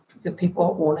sort of give people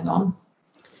a warning on?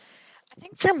 I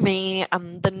think for me,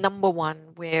 the number one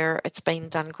where it's been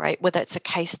done great, whether it's a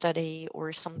case study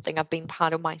or something I've been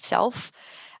part of myself,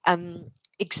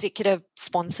 executive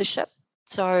sponsorship.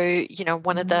 So,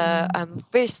 one of the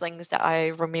first things that I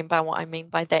remember, what I mean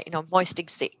by that, most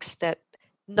execs that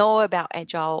know about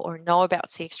Agile or know about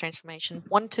CX transformation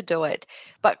want to do it.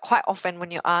 But quite often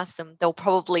when you ask them, they'll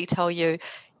probably tell you,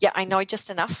 yeah, I know just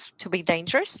enough to be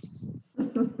dangerous.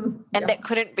 And that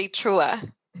couldn't be truer.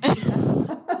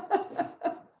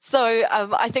 So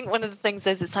I think one of the things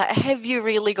is, it's like, have you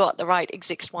really got the right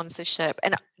exec sponsorship?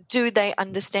 And do they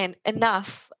understand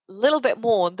enough, a little bit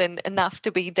more than enough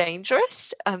to be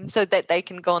dangerous, so that they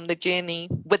can go on the journey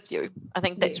with you? I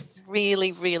think that's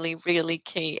really, really, really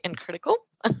key and critical.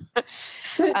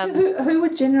 So who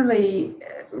would generally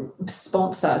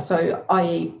sponsor, so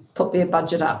i.e. put their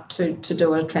budget up to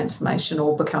do a transformation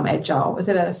or become Agile? Is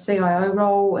it a CIO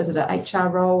role? Is it an HR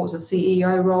role? Is it a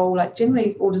CEO role? Like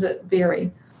generally, or does it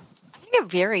vary? I think it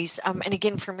varies. And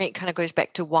again, for me, it kind of goes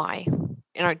back to why.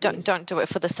 Don't do it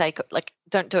for the sake of,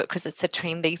 don't do it because it's a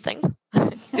trendy thing.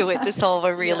 Do it to solve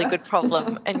a really good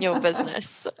problem in your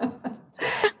business.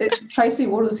 Tracy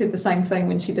Waters said the same thing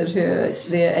when she did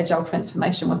their Agile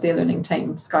transformation with their learning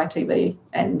team, Sky TV,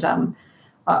 and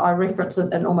I reference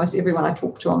it in almost everyone I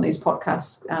talk to on these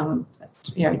podcasts,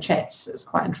 chats. It's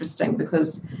quite interesting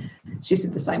because she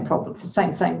said the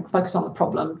same thing. Focus on the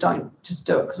problem. Don't just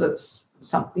do it because it's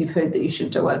something you've heard that you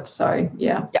should do it. So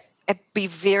yeah. Be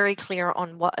very clear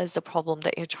on what is the problem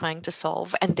that you're trying to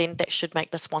solve, and then that should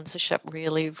make the sponsorship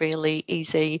really, really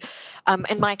easy.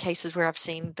 In my cases where I've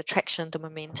seen the traction, the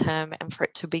momentum, and for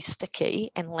it to be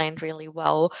sticky and land really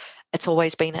well, it's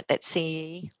always been at that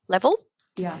CE level.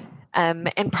 Yeah.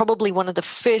 And probably one of the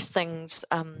first things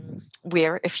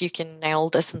where, if you can nail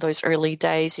this in those early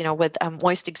days, with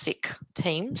most exec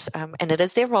teams, and it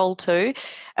is their role too,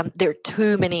 there are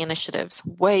too many initiatives,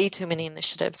 way too many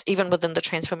initiatives. Even within the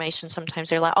transformation, sometimes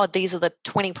they're like, oh, these are the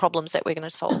 20 problems that we're going to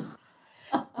solve,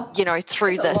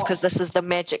 through this, because this is the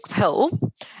magic pill.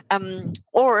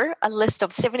 Or a list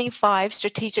of 75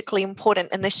 strategically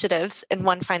important initiatives in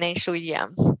one financial year.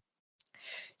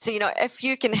 So, if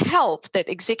you can help that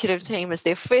executive team as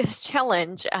their first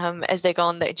challenge as they go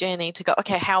on that journey to go,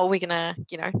 okay, how are we going to,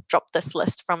 drop this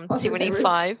list from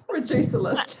 75? Reduce the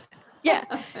list. Yeah,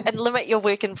 and limit your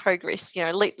work in progress.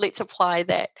 Let's apply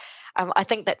that. I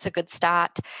think that's a good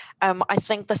start. I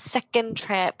think the second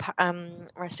trap,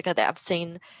 Rustica, that I've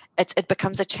seen, it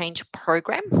becomes a change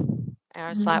program. And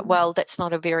it's like, well, that's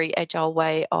not a very agile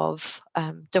way of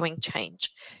doing change.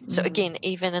 So again,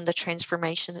 even in the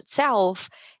transformation itself,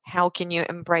 how can you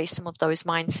embrace some of those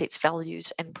mindsets,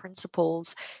 values, and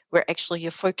principles where actually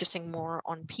you're focusing more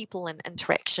on people and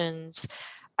interactions?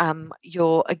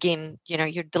 You're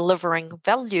delivering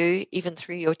value even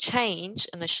through your change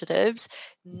initiatives,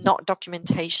 not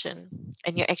documentation,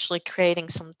 and you're actually creating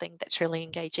something that's really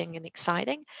engaging and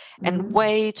exciting. And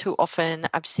way too often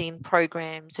I've seen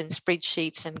programs and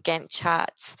spreadsheets and Gantt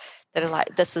charts that are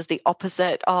like, this is the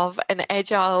opposite of an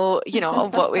agile,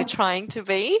 of what we're trying to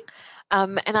be.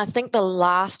 And I think the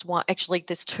last one, actually,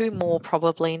 there's two more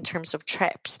probably in terms of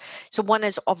traps. So one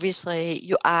is obviously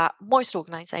most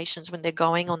organizations, when they're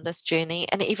going on this journey,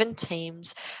 and even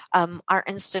teams, our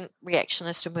instant reaction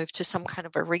is to move to some kind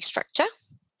of a restructure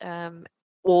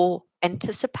or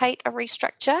anticipate a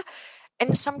restructure.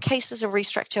 In some cases, a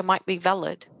restructure might be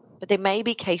valid. But there may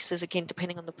be cases, again,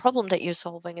 depending on the problem that you're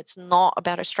solving, it's not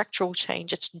about a structural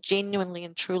change. It's genuinely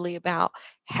and truly about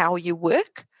how you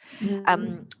work.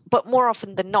 But more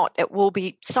often than not, it will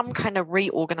be some kind of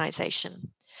reorganization.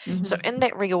 So in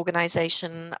that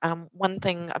reorganization, one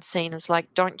thing I've seen is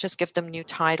like, don't just give them new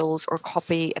titles or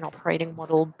copy an operating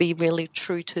model. Be really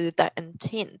true to the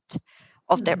intent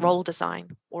of that role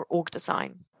design or org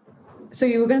design. So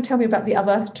you were going to tell me about the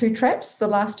other two traps, the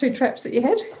last two traps that you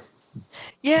had?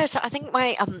 Yeah, so I think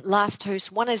my last two,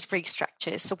 one is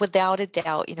restructure. So without a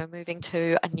doubt, moving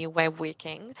to a new way of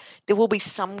working, there will be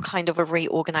some kind of a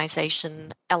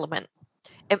reorganization element.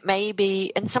 It may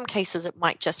be, in some cases, it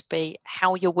might just be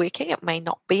how you're working. It may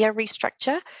not be a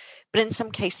restructure, but in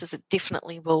some cases, it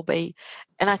definitely will be.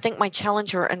 And I think my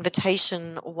challenge or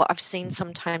invitation, or what I've seen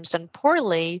sometimes done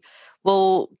poorly,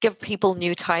 will give people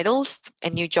new titles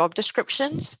and new job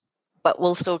descriptions, but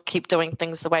we'll still keep doing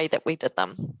things the way that we did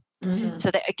them. So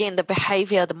that, again, the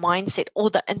behavior, the mindset, or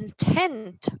the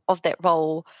intent of that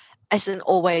role isn't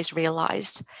always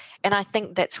realized. And I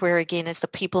think that's where, again, as the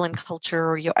people and culture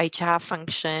or your HR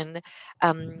function,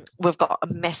 we've got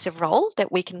a massive role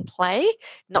that we can play,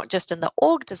 not just in the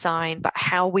org design, but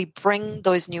how we bring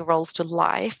those new roles to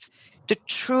life to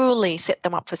truly set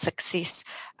them up for success.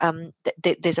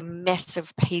 There's a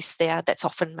massive piece there that's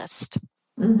often missed.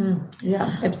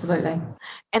 Yeah, absolutely.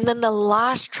 And then the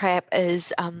last trap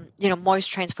is, most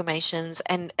transformations,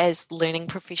 and as learning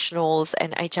professionals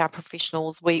and HR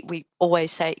professionals, we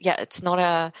always say, yeah, it's not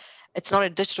a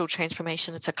digital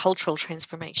transformation, it's a cultural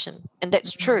transformation. And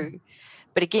that's true.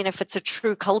 But again, if it's a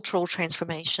true cultural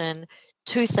transformation,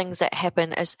 two things that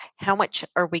happen is how much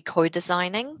are we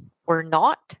co-designing or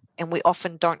not? And we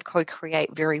often don't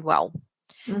co-create very well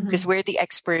because we're the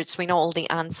experts, we know all the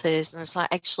answers. And it's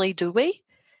like, actually, do we?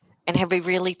 And have we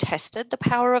really tested the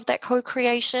power of that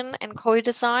co-creation and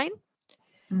co-design?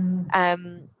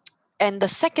 And the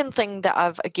second thing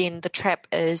that the trap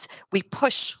is we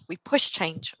push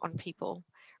change on people.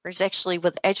 Whereas actually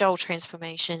with agile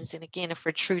transformations, and again, if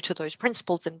we're true to those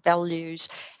principles and values,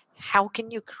 how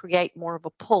can you create more of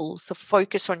a pull? So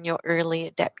focus on your early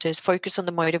adapters, focus on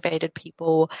the motivated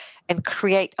people, and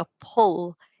create a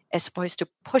pull as opposed to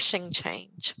pushing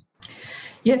change.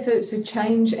 Yeah, so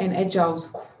change and agile's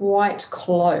quite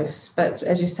close, but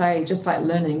as you say, just like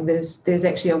learning, there's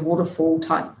actually a waterfall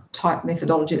type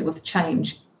methodology with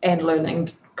change and learning,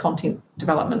 content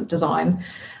development, design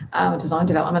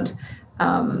development.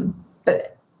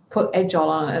 But put agile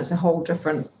on it, it's a whole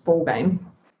different ballgame.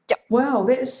 Yep. Wow,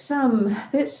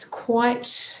 that's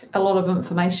quite a lot of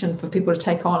information for people to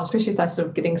take on, especially if they're sort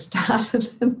of getting started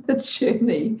in the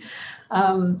journey.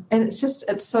 And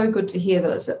it's so good to hear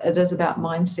that it is about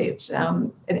mindset.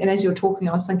 And as you were talking,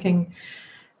 I was thinking,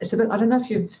 it's a bit, I don't know if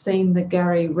you've seen the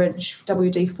Gary Ridge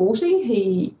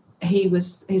WD-40.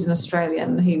 He's an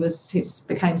Australian. He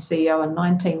became CEO in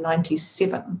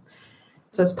 1997.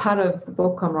 So as part of the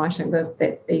book I'm writing,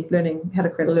 that learning how to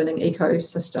create a learning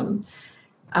ecosystem,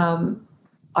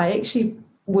 I actually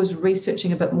was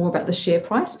researching a bit more about the share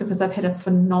price because they've had a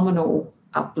phenomenal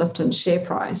uplift in share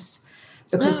price.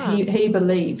 Because he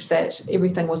believed that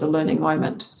everything was a learning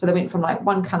moment. So they went from like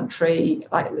one country,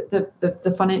 like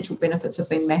the financial benefits have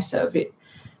been massive.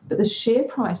 But the share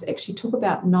price actually took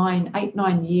about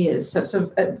 9 years.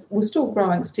 So it was still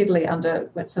growing steadily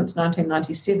since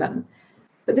 1997.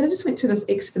 But then it just went through this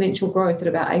exponential growth at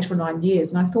about 8 or 9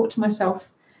 years. And I thought to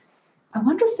myself, I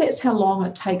wonder if that's how long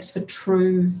it takes for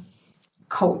true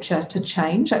culture to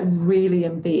change, like really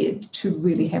embed, to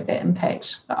really have that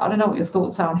impact. I don't know what your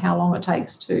thoughts are on how long it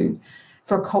takes to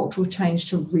for a cultural change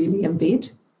to really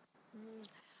embed?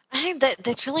 I think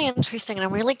that's really interesting, and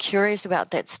I'm really curious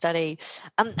about that study.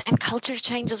 And culture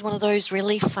change is one of those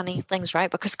really funny things, right?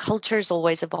 Because culture is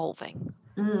always evolving.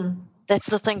 That's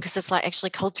the thing, because it's like actually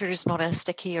culture is not a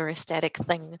sticky or a static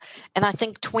thing. And I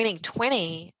think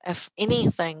 2020, if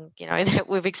anything, that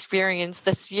we've experienced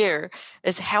this year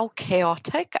is how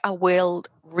chaotic our world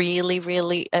really,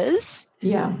 really is.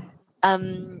 Yeah.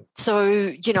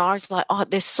 So, I was like,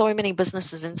 there's so many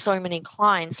businesses and so many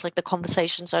clients, like the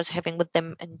conversations I was having with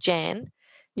them in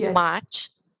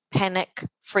March, panic,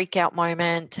 freak out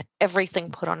moment, everything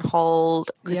put on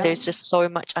hold because there's just so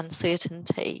much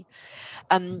uncertainty.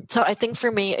 So I think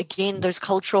for me, again, those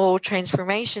cultural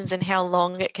transformations and how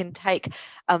long it can take,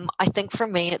 I think for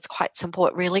me, it's quite simple.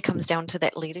 It really comes down to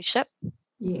that leadership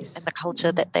and the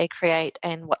culture that they create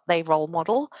and what they role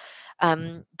model.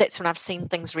 That's when I've seen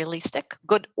things really stick,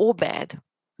 good or bad.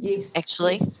 Yes.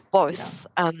 Actually, both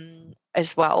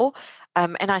as well.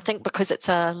 And I think because it's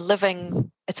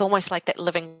almost like that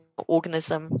living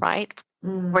organism, right?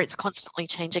 Where it's constantly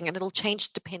changing, and it'll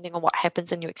change depending on what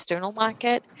happens in your external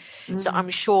market. So I'm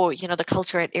sure, the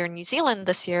culture at Air New Zealand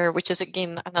this year, which is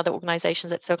again another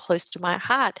organisation that's so close to my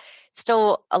heart,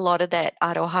 still a lot of that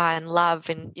aroha and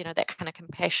love and, that kind of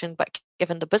compassion. But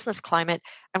given the business climate,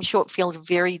 I'm sure it feels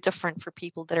very different for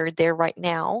people that are there right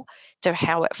now to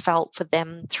how it felt for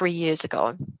them 3 years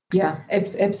ago. Yeah,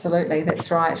 absolutely. That's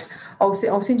right. I'll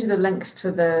send you the link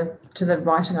to the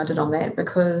writing I did on that,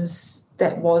 because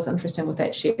that was interesting with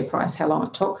that share price, how long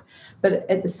it took. But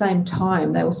at the same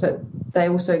time, they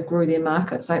also grew their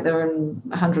markets. Like they're in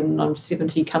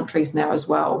 170 countries now as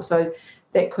well. So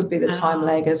that could be the time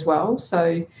lag as well.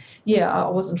 So yeah, I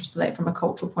was interested in that from a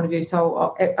cultural point of view. So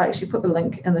I'll actually put the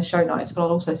link in the show notes, but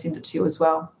I'll also send it to you as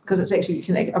well, because it's actually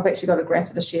I've actually got a graph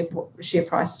of the share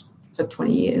price for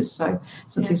 20 years. So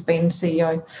since he's been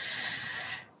CEO,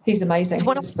 he's amazing.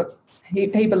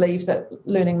 He believes that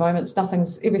learning moments,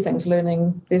 everything's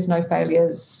learning. There's no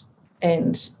failures,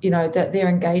 and that their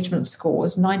engagement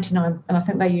scores 99. And I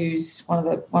think they use one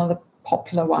of the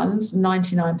popular ones.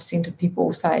 99% of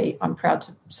people say, "I'm proud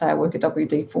to say I work at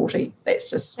WD-40." That's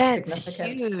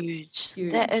significant. Huge.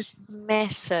 That is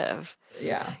massive.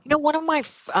 Yeah. One of my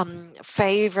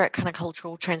favorite kind of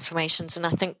cultural transformations, and I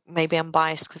think maybe I'm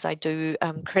biased because I do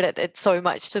credit it so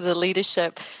much to the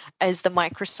leadership, is the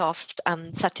Microsoft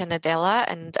Satya Nadella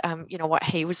and, what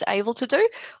he was able to do.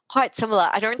 Quite similar.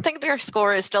 I don't think their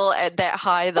score is still at that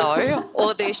high, though,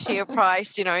 or their share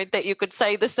price, that you could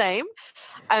say the same.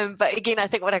 But again, I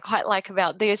think what I quite like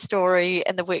about their story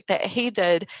and the work that he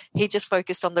did, he just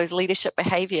focused on those leadership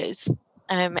behaviors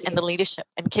and the leadership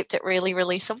and kept it really,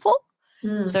 really simple.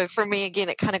 So for me, again,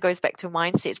 it kind of goes back to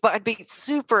mindsets. But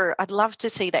I'd love to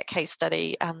see that case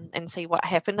study and see what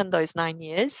happened in those 9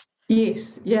 years.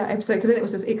 Yes, yeah, absolutely. Because it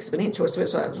was this exponential, so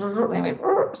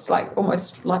it's like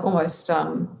almost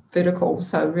vertical.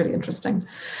 So really interesting.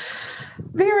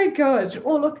 Very good.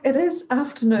 Well, look, it is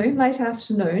late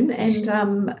afternoon,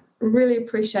 and really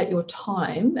appreciate your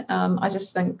time. I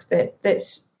just think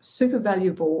that's super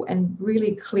valuable and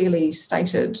really clearly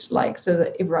stated, so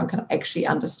that everyone can actually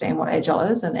understand what Agile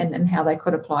is and how they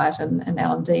could apply it in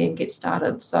L&D and get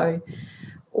started. So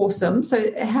awesome.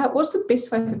 So what's the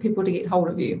best way for people to get hold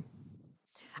of you?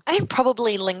 I think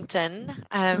probably LinkedIn.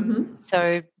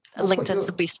 So LinkedIn's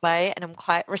the best way, and I'm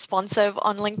quite responsive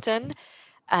on LinkedIn.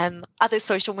 Other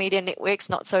social media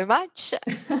networks, not so much,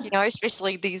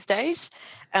 especially these days.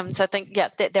 So I think,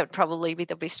 that would probably be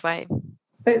the best way.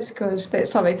 That's good.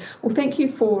 That's lovely. Well, thank you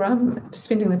for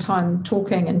spending the time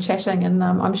talking and chatting, and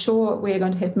I'm sure we're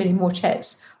going to have many more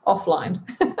chats offline.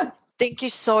 Thank you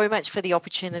so much for the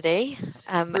opportunity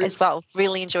as well.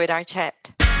 Really enjoyed our chat.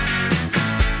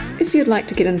 If you'd like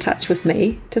to get in touch with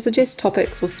me to suggest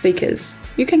topics or speakers,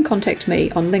 you can contact me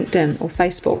on LinkedIn or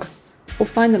Facebook, or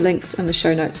find the links in the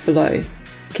show notes below.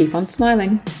 Keep on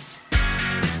smiling.